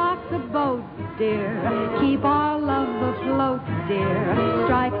 Don't rock the boat, dear. Keep our love afloat, dear.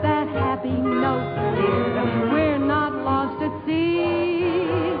 Strike that happy note,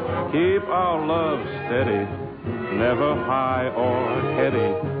 steady, never high or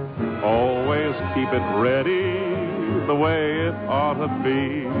heady. Always keep it ready the way it ought to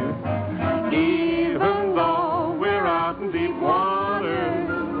be. Even though we're out in deep waters,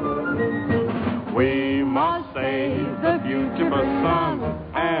 we must save the future for sons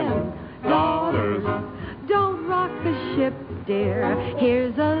and daughters. Don't rock the ship, dear.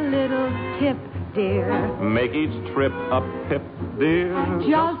 Here's a little tip, dear. Make each trip a pip, dear,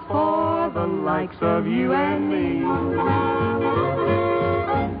 Just for the likes of you and me.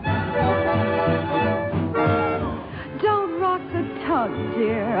 Don't rock the tug,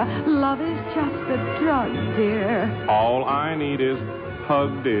 dear. Love is just a drug, dear. All I need is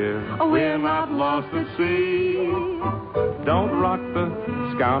hug, dear. We're not lost at sea. Don't rock the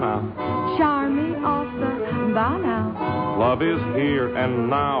scow now. Charm me off the bow now. Love is here and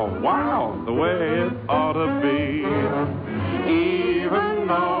now. Wow, the way it ought to be. Even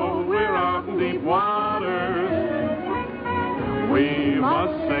though we're out in deep waters, we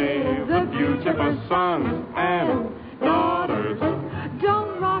must save the future for sons and daughters.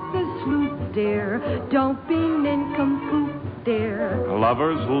 Don't rock the sloop, dear. Don't be nincompoop, dear.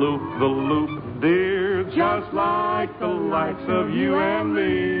 Lovers loop the loop, dear, just like the likes of you and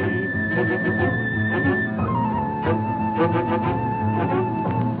me.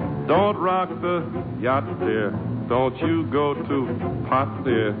 Don't rock the yacht, dear. Don't you go too hot,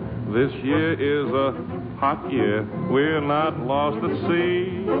 dear. This year is a hot year. We're not lost at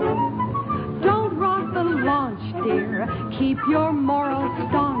sea. Don't rock the launch, dear. Keep your morals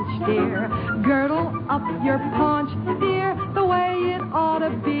staunch, dear. Girdle up your paunch, dear, the way it ought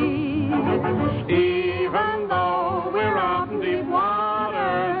to be. Even though we're out in deep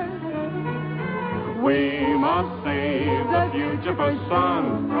waters, we must save the future for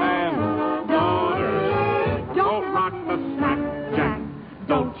sons and daughters. Don't rock the smack, Jack.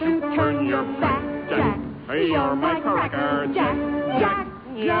 Don't you turn your back, Jack. You're my cracker, Jack, Jack.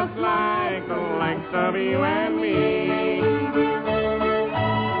 Just like the likes of you and me.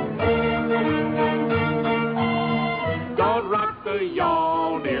 Don't rock the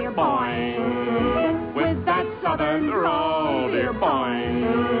yawl, dear boy, with that southern drawl, dear boy.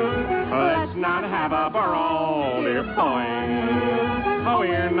 Let's not have a brawl, dear boy. Oh,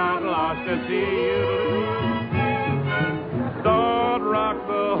 we're not lost at sea. Don't rock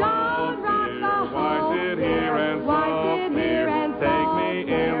the hull, dear. Why sit here and sulk, dear? Take me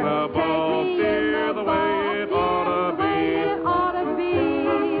in the boat, dear, the way it ought to be.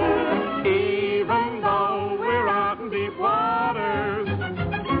 Even though we're out in deep waters,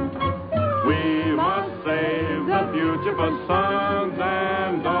 we must save the future for sons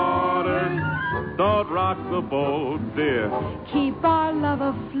and daughters. Don't rock the boat, dear. Keep our love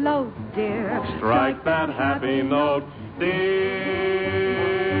afloat, dear. Strike that happy note, dear.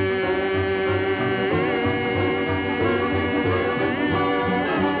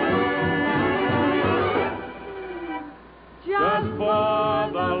 Just for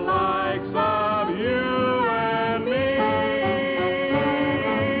the likes of you and me.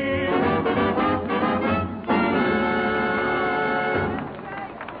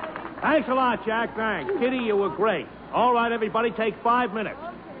 Thanks a lot, Jack. Thanks. Kitty, you were great. All right, everybody, take 5 minutes.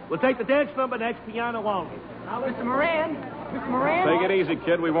 We'll take the dance number next, piano only. Now, Mr. Moran. Mr. Moran. Take it easy,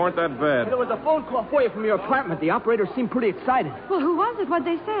 kid. We weren't that bad. There was a phone call for you from your apartment. The operator seemed pretty excited. Well, who was it? What'd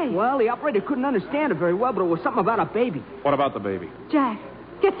they say? Well, the operator couldn't understand it very well, but it was something about a baby. What about the baby? Jack,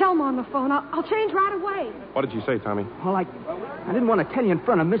 get Thelma on the phone. I'll change right away. What did you say, Tommy? Well, I didn't want to tell you in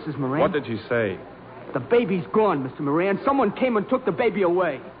front of Mrs. Moran. What did you say? The baby's gone, Mr. Moran. Someone came and took the baby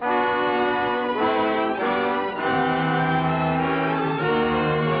away.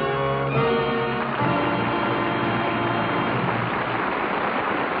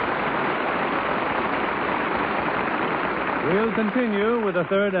 We'll continue with the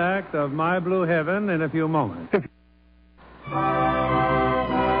third act of My Blue Heaven in a few moments.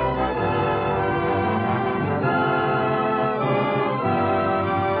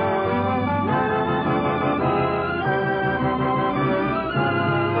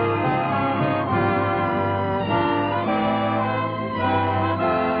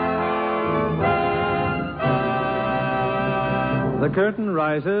 The curtain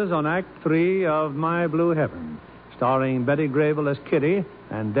rises on Act 3 of My Blue Heaven, starring Betty Grable as Kitty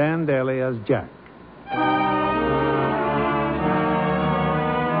and Dan Daly as Jack.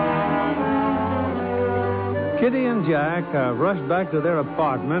 Kitty and Jack have rushed back to their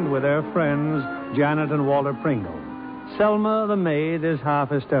apartment with their friends, Janet and Walter Pringle. Selma, the maid, is half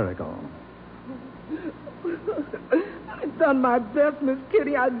hysterical. done my best, Miss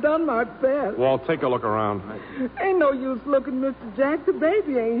Kitty. I done my best. Walt, take a look around. Ain't no use looking, Mr. Jack. The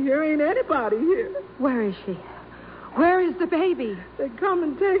baby ain't here. Ain't anybody here. Where is she? Where is the baby? They come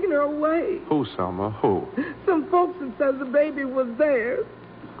and taking her away. Who, Selma? Who? Some folks that says the baby was theirs.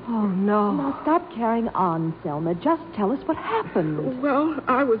 Oh, no. Now, stop carrying on, Selma. Just tell us what happened. Well,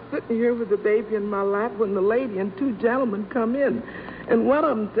 I was sitting here with the baby in my lap when the lady and two gentlemen come in. And one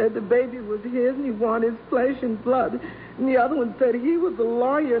of them said the baby was his and he wanted his flesh and blood. And the other one said he was a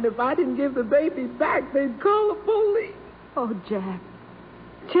lawyer and if I didn't give the baby back, they'd call the police. Oh, Jack.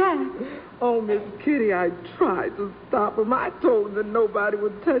 Jack. Oh, Miss Kitty, I tried to stop them. I told them that nobody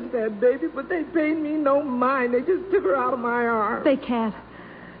would touch that baby, but they paid me no mind. They just took her out of my arms. They can't.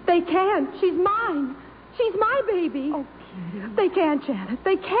 They can't. She's mine. She's my baby. Oh, Kitty. They can't, Janet.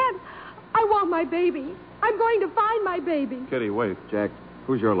 They can't. I want my baby. I'm going to find my baby. Kitty, wait. Jack,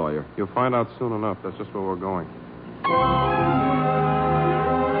 who's your lawyer? You'll find out soon enough. That's just where we're going.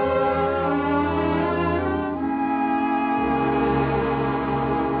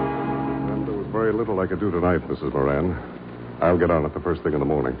 And there was very little I could do tonight, Mrs. Moran. I'll get on it the first thing in the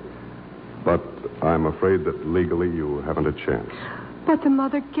morning. But I'm afraid that legally you haven't a chance. But the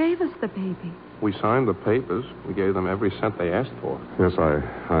mother gave us the baby. We signed the papers. We gave them every cent they asked for. Yes, I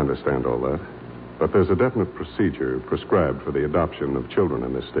understand all that. But there's a definite procedure prescribed for the adoption of children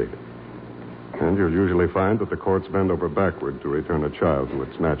in this state. And you'll usually find that the courts bend over backward to return a child to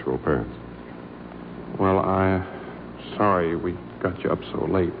its natural parents. Well, I'm sorry we got you up so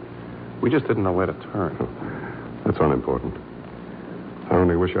late. We just didn't know where to turn. That's unimportant. I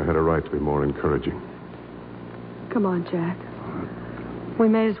only wish I had a right to be more encouraging. Come on, Jack. We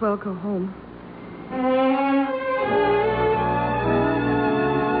may as well go home.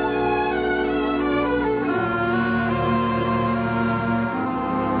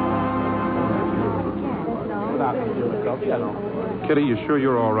 Kitty, you sure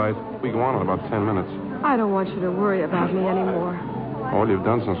you're all right? We go on in about 10 minutes. I don't want you to worry about me anymore. All you've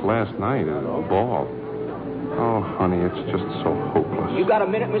done since last night is bawl. Oh, honey, it's just so hopeless. You got a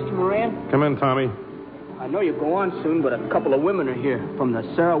minute, Mr. Moran? Come in, Tommy. I know you go on soon, but a couple of women are here from the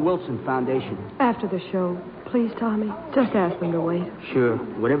Sarah Wilson Foundation. After the show, please, Tommy, just ask them to wait. Sure.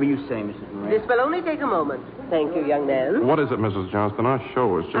 Whatever you say, Mrs. Moran. This will only take a moment. Thank you, young man. What is it, Mrs. Johnston? Our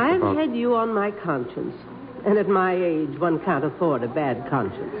show is just I've about... had you on my conscience. And at my age, one can't afford a bad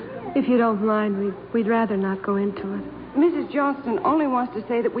conscience. If you don't mind, we'd rather not go into it. Mrs. Johnston only wants to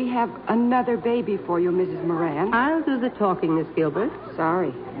say that we have another baby for you, Mrs. Moran. I'll do the talking, Miss Gilbert.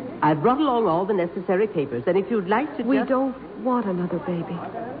 Sorry. I've brought along all the necessary papers, and if you'd like to We don't want another baby.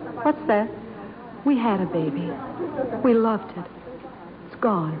 What's that? We had a baby. We loved it. It's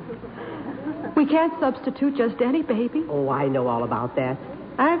gone. We can't substitute just any baby. Oh, I know all about that.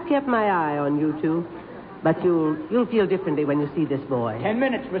 I've kept my eye on you two. But you'll feel differently when you see this boy. 10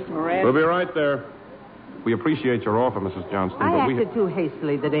 minutes, Mr. Moran. We'll be right there. We appreciate your offer, Mrs. Johnston, I but acted too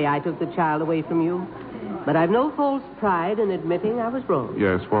hastily the day I took the child away from you. But I've no false pride in admitting I was wrong.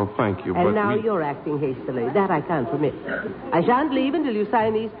 Yes, well, thank you, And but now you're acting hastily. That I can't permit. I shan't leave until you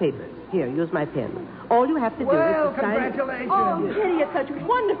sign these papers. Here, use my pen. All you have to do is to sign... Congratulations. Oh, Kitty, it's such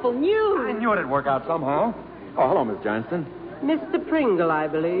wonderful news. I knew it'd work out somehow. Oh, hello, Miss Johnston. Mr. Pringle, I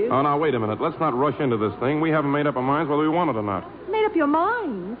believe. Oh, now, wait a minute. Let's not rush into this thing. We haven't made up our minds whether we want it or not. Made up your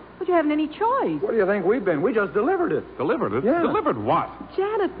mind? But you haven't any choice. Where do you think we've been? We just delivered it. Delivered it? Yeah. Delivered what?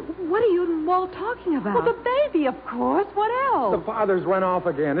 Janet, what are you and Walt talking about? Well, the baby, of course. What else? The fathers went off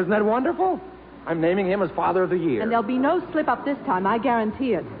again. Isn't that wonderful? I'm naming him as Father of the Year. And there'll be no slip-up this time, I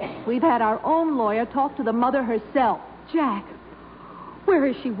guarantee it. We've had our own lawyer talk to the mother herself. Jack, where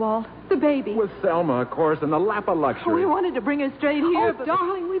is she, Walt? The baby. With Selma, of course, in the lap of luxury. We wanted to bring her straight here. Oh,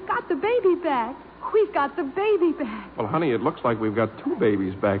 darling, we've got the baby back. We've got the baby back. Well, honey, it looks like we've got two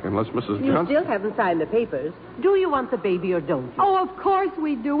babies back, unless Mrs. You Johnston... still haven't signed the papers. Do you want the baby or don't you? Oh, of course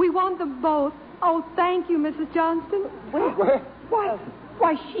we do. We want them both. Oh, thank you, Mrs. Johnston.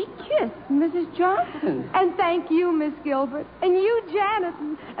 Why, she kissed Mrs. Johnston. And thank you, Miss Gilbert. And you, Janet,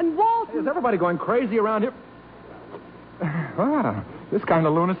 and Walt. Is everybody going crazy around here? Ah, this kind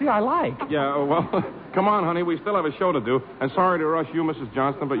of lunacy I like. Yeah, well, come on, honey. We still have a show to do. And sorry to rush you, Mrs.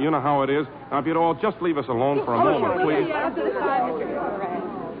 Johnston, but you know how it is. Now, if you'd all just leave us alone for a moment, please.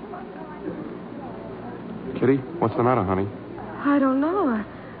 Kitty, what's the matter, honey? I don't know.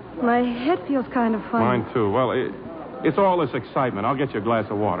 My head feels kind of funny. Mine, too. Well, it's all this excitement. I'll get you a glass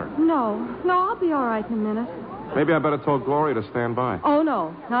of water. No, I'll be all right in a minute. Maybe I better tell Gloria to stand by. Oh,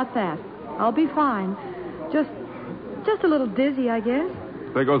 no, not that. I'll be fine. Just a little dizzy, I guess.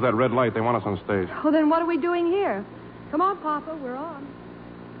 There goes that red light. They want us on stage. Oh, then what are we doing here? Come on, Papa, we're on.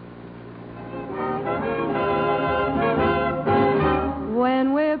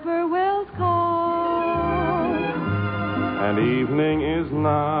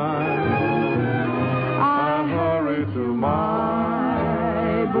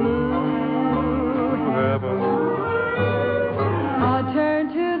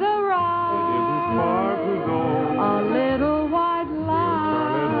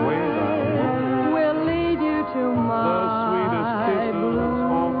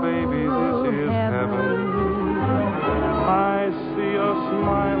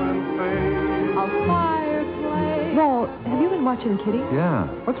 watching, Kitty? Yeah.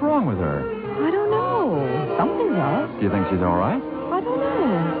 What's wrong with her? I don't know. Something's up. Do you think she's all right? I don't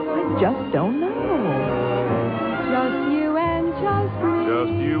know. I just don't know. Just you and just me.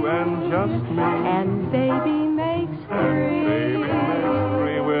 Just you and just me. And baby makes three. Baby makes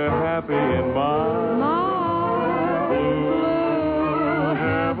three. We're happy in my blue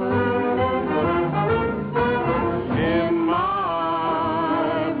heaven. In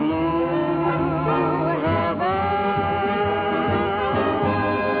my blue heaven.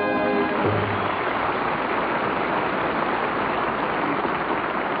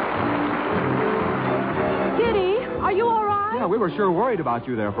 Kitty, are you all right? Yeah, we were sure worried about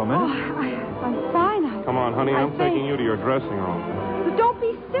you there for a minute. I'm fine. Come on, honey, I'm taking you to your dressing room. But don't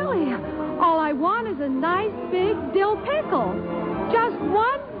be silly. All I want is a nice big dill pickle. Just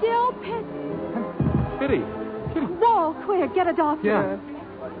one dill pickle. Kitty. Whoa, quick, get a doctor. Yeah.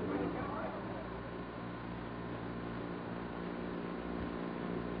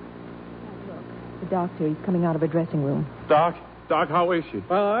 The doctor, he's coming out of a dressing room. Doc, how is she?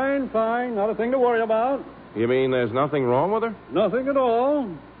 Fine. Not a thing to worry about. You mean there's nothing wrong with her? Nothing at all.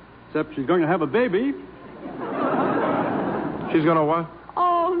 Except she's going to have a baby. She's gonna what?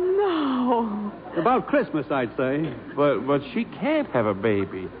 Oh, no. About Christmas, I'd say. But she can't have a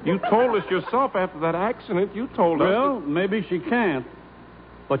baby. You told us yourself after that accident. You told us. Well, maybe she can't.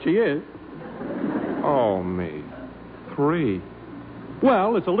 But she is. Oh, me. 3.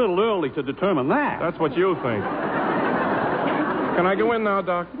 Well, it's a little early to determine that. That's what you think. Can I go in now,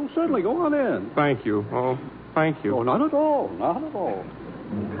 Doc? Well, certainly, go on in. Thank you. Oh, thank you. Oh, not at all. Not at all.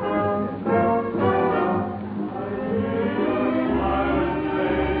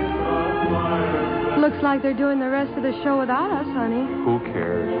 Looks like they're doing the rest of the show without us, honey. Who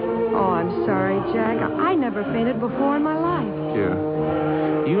cares? Oh, I'm sorry, Jack. I never fainted before in my life. Yeah.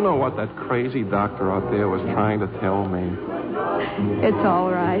 You know what that crazy doctor out there was trying to tell me? It's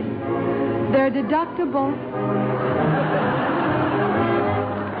all right. They're deductible.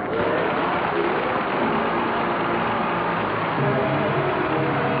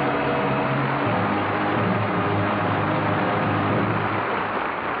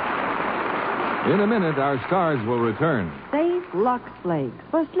 In a minute, our stars will return. Safe Lux Flakes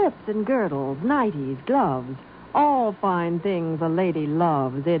for slips and girdles, nighties, gloves. All fine things a lady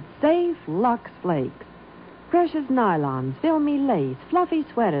loves. It's Safe Lux Flakes. Precious nylons, filmy lace, fluffy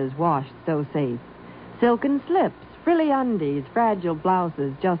sweaters washed so safe. Silken slips, frilly undies, fragile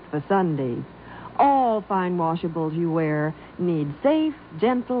blouses just for Sundays. All fine washables you wear need safe,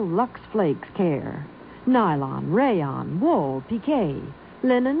 gentle Lux Flakes care. Nylon, rayon, wool, piqué,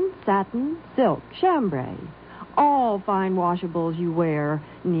 linen, satin, silk, chambray. All fine washables you wear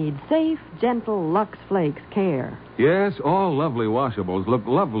need safe, gentle Lux Flakes care. Yes, all lovely washables look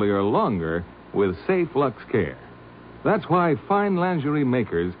lovelier longer with Safe Lux Care. That's why fine lingerie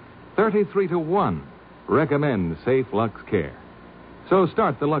makers, 33 to 1, recommend Safe Lux Care. So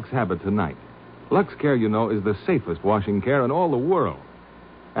start the Lux habit tonight. Lux Care, you know, is the safest washing care in all the world.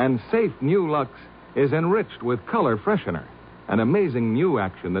 And Safe New Lux is enriched with color freshener, an amazing new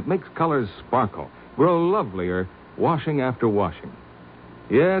action that makes colors sparkle, grow lovelier, washing after washing.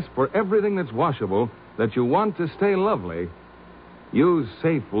 Yes, for everything that's washable that you want to stay lovely, use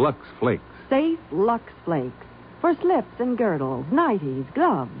Safe Lux Flakes. Safe Lux Flakes for slips and girdles, nighties,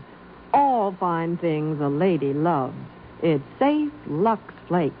 gloves. All fine things a lady loves. It's Safe Lux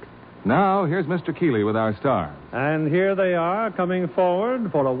Flakes. Now, here's Mr. Keeley with our stars. And here they are coming forward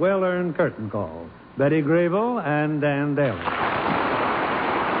for a well-earned curtain call. Betty Grable and Dan Daly.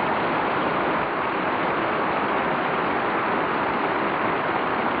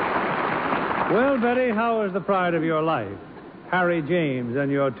 Well, Betty, how is the pride of your life? Harry James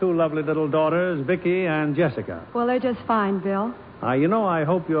and your 2 lovely little daughters, Vicky and Jessica. Well, they're just fine, Bill. I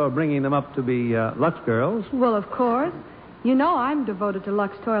hope you're bringing them up to be Lux girls. Well, of course. You know I'm devoted to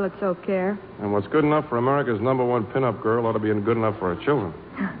Lux toilet soap care. And what's good enough for America's #1 pinup girl ought to be good enough for her children.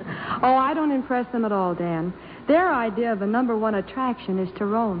 Oh, I don't impress them at all, Dan. Their idea of a #1 attraction is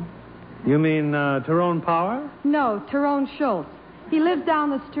Tyrone. You mean Tyrone Power? No, Tyrone Schultz. He lives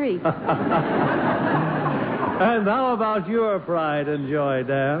down the street. And how about your pride and joy,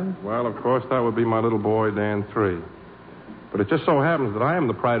 Dan? Well, of course, that would be my little boy, Dan 3. But it just so happens that I am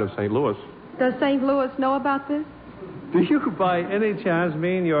the pride of St. Louis. Does St. Louis know about this? Do you by any chance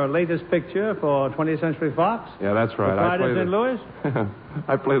mean your latest picture for 20th Century Fox? Yeah, that's right. The Pride of St. Louis?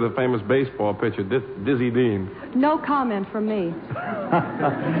 I play the famous baseball pitcher, Dizzy Dean. No comment from me.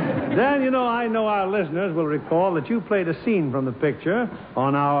 Dan, I know our listeners will recall that you played a scene from the picture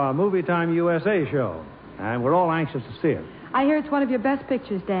on our Movie Time USA show. And we're all anxious to see it. I hear it's one of your best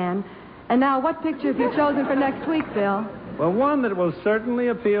pictures, Dan. And now, what picture have you chosen for next week, Bill? Well, one that will certainly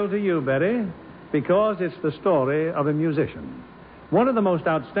appeal to you, Betty, because it's the story of a musician. One of the most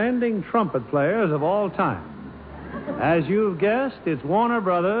outstanding trumpet players of all time. As you've guessed, it's Warner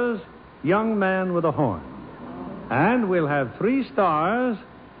Brothers' Young Man with a Horn. And we'll have 3 stars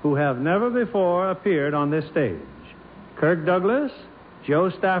who have never before appeared on this stage. Kirk Douglas, Joe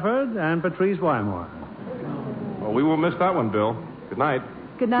Stafford, and Patrice Wymore. Well, we won't miss that one, Bill. Good night.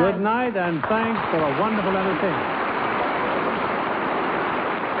 Good night. Good night, and thanks for a wonderful entertainment.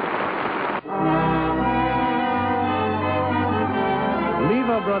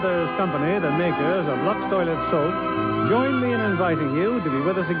 Lever Brothers Company, the makers of Lux Toilet Soap, join me in inviting you to be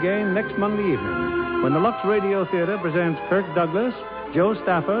with us again next Monday evening when the Lux Radio Theater presents Kirk Douglas, Joe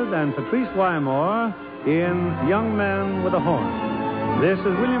Stafford, and Patrice Wymore in Young Man with a Horn. This is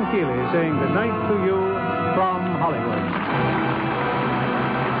William Keighley saying good night to you from Hollywood.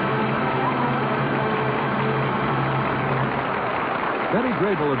 Betty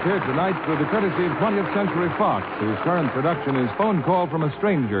Grable appeared tonight through the courtesy of 20th Century Fox, whose current production is Phone Call from a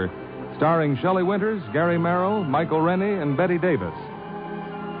Stranger, starring Shelley Winters, Gary Merrill, Michael Rennie, and Betty Davis.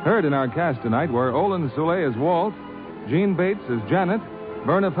 Heard in our cast tonight were Olin Soule as Walt, Jean Bates as Janet,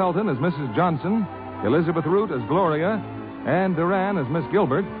 Verna Felton as Mrs. Johnson, Elizabeth Root as Gloria, Anne Duran as Miss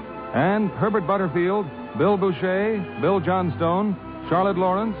Gilbert, and Herbert Butterfield, Bill Boucher, Bill Johnstone, Charlotte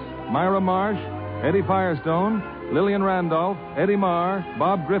Lawrence, Myra Marsh, Eddie Firestone, Lillian Randolph, Eddie Marr,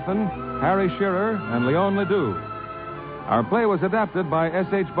 Bob Griffin, Harry Shearer, and Leon Ledoux. Our play was adapted by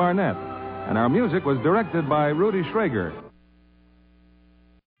S.H. Barnett, and our music was directed by Rudy Schrager.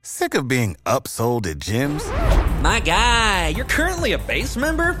 Sick of being upsold at gyms? My guy, you're currently a base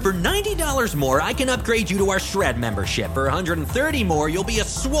member? For $90 more, I can upgrade you to our Shred membership. For $130 more, you'll be a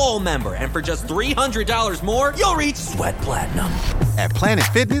Swole member. And for just $300 more, you'll reach Sweat Platinum. At Planet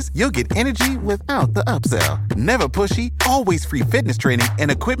Fitness, you'll get energy without the upsell. Never pushy, always free fitness training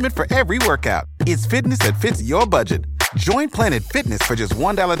and equipment for every workout. It's fitness that fits your budget. Join Planet Fitness for just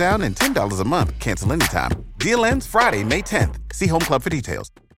 $1 down and $10 a month. Cancel anytime. Deal ends Friday, May 10th. See Home Club for details.